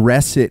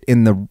progress it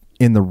in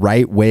the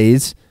right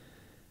ways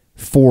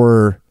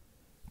for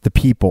the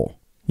people,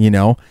 you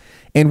know?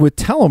 And with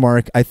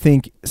Telemark, I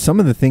think some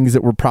of the things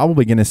that we're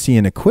probably going to see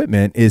in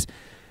equipment is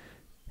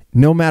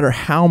no matter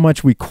how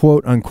much we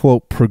quote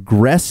unquote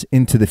progress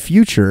into the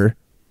future,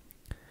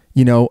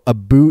 you know, a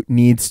boot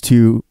needs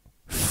to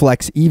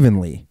flex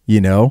evenly,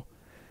 you know?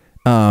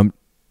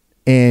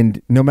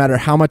 And no matter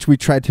how much we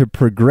try to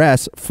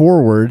progress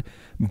forward,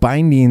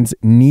 bindings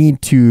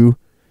need to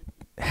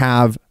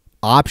have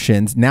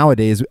options.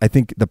 Nowadays, I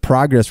think the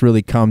progress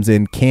really comes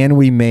in, can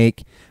we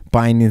make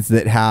bindings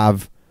that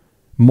have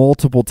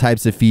multiple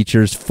types of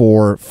features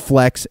for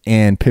flex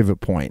and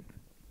pivot point?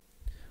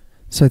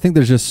 So I think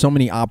there's just so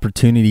many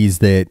opportunities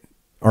that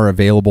are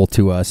available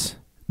to us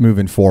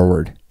moving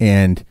forward.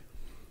 And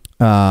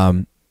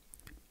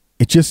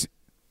it just,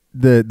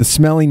 the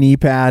Smelly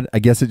Kneepad, I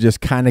guess it just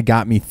kind of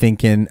got me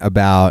thinking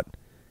about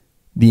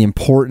the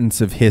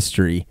importance of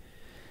history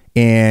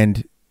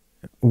and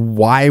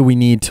why we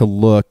need to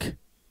look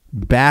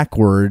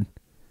backward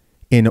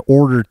in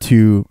order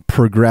to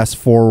progress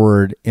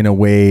forward in a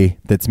way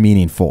that's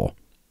meaningful.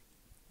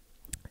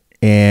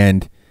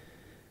 And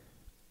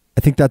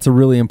I think that's a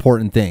really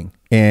important thing.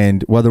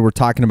 And whether we're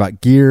talking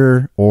about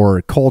gear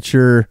or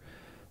culture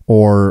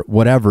or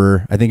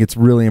whatever, I think it's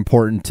really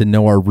important to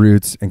know our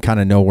roots and kind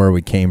of know where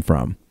we came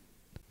from.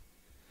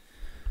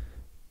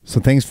 So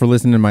thanks for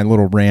listening to my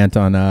little rant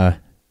on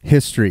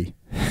history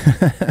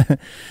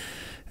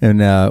and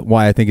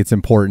why I think it's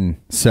important.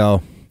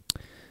 So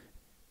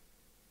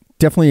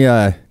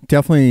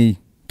definitely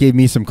gave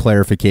me some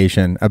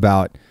clarification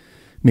about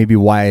maybe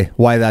why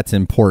that's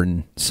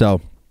important.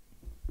 So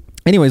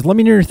anyways, let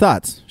me know your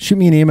thoughts. Shoot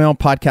me an email,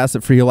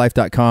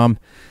 podcast@freeheellife.com.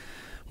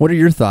 What are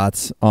your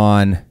thoughts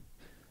on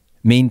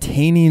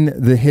maintaining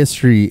the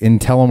history in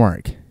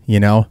Telemark? You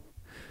know,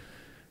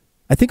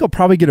 I think I'll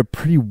probably get a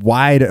pretty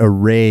wide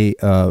array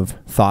of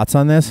thoughts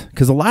on this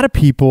because a lot of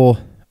people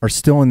are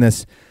still in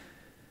this.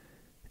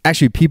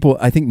 Actually, people,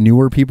 I think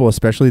newer people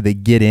especially, they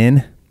get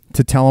in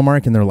to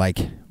Telemark and they're like,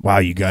 wow,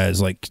 you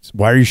guys, like,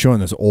 why are you showing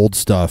this old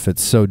stuff?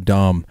 It's so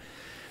dumb.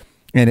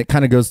 And it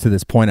kind of goes to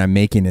this point I'm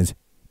making is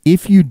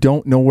if you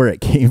don't know where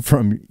it came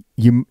from,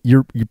 you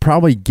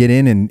probably get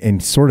in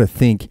and sort of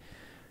think,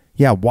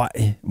 yeah, why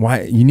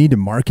you need to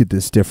market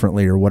this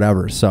differently or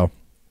whatever. So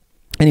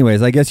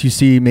anyways, I guess you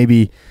see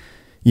maybe,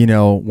 you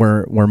know,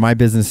 where my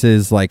business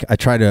is, like I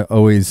try to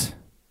always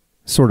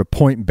sort of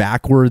point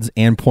backwards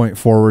and point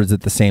forwards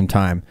at the same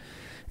time.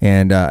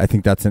 And I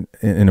think that's an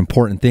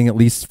important thing, at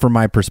least from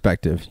my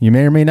perspective. You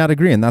may or may not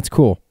agree, and that's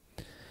cool.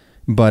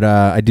 But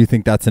I do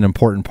think that's an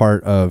important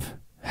part of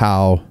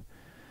how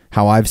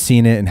I've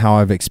seen it and how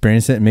I've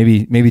experienced it. And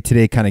maybe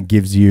today kind of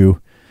gives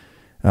you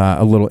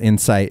a little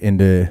insight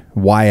into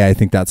why I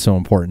think that's so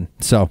important.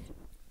 So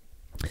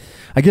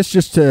I guess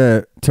just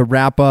to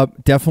wrap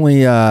up,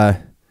 definitely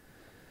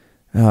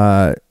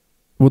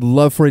would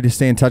love for you to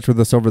stay in touch with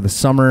us over the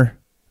summer.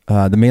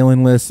 The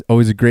mailing list,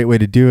 always a great way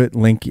to do it.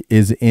 Link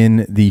is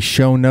in the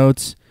show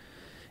notes.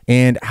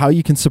 And how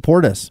you can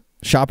support us,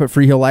 shop at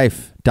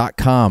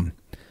freeheellife.com.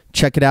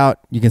 Check it out.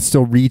 You can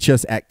still reach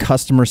us at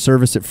customer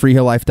service at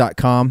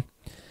freeheellife.com.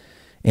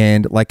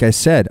 And like I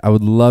said, I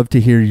would love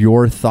to hear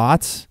your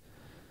thoughts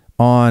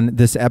on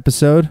this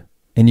episode.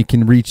 And you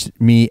can reach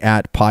me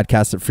at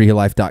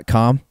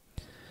podcast@freeheellife.com.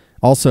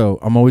 Also,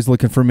 I'm always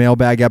looking for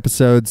mailbag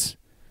episodes,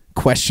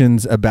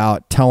 questions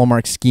about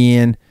Telemark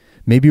skiing.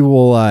 Maybe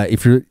we'll,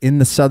 if you're in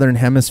the Southern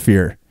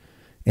Hemisphere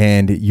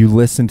and you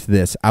listen to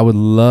this, I would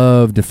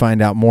love to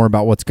find out more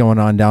about what's going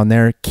on down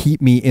there.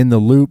 Keep me in the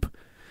loop.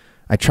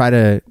 I try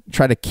to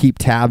keep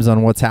tabs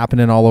on what's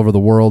happening all over the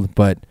world,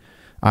 but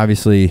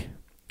obviously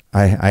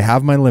I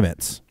have my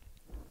limits.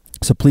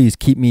 So please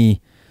keep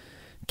me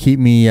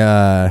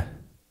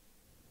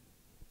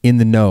in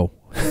the know.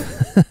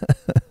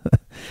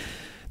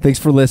 Thanks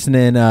for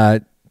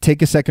listening.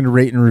 Take a second to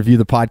rate and review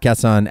the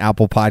podcast on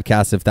Apple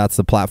Podcasts if that's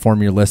the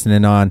platform you're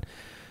listening on.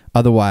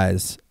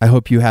 Otherwise, I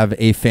hope you have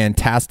a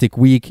fantastic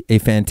week, a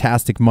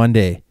fantastic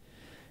Monday.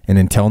 And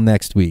until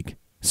next week,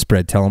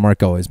 spread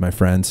Telemark always, my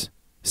friends.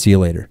 See you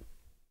later.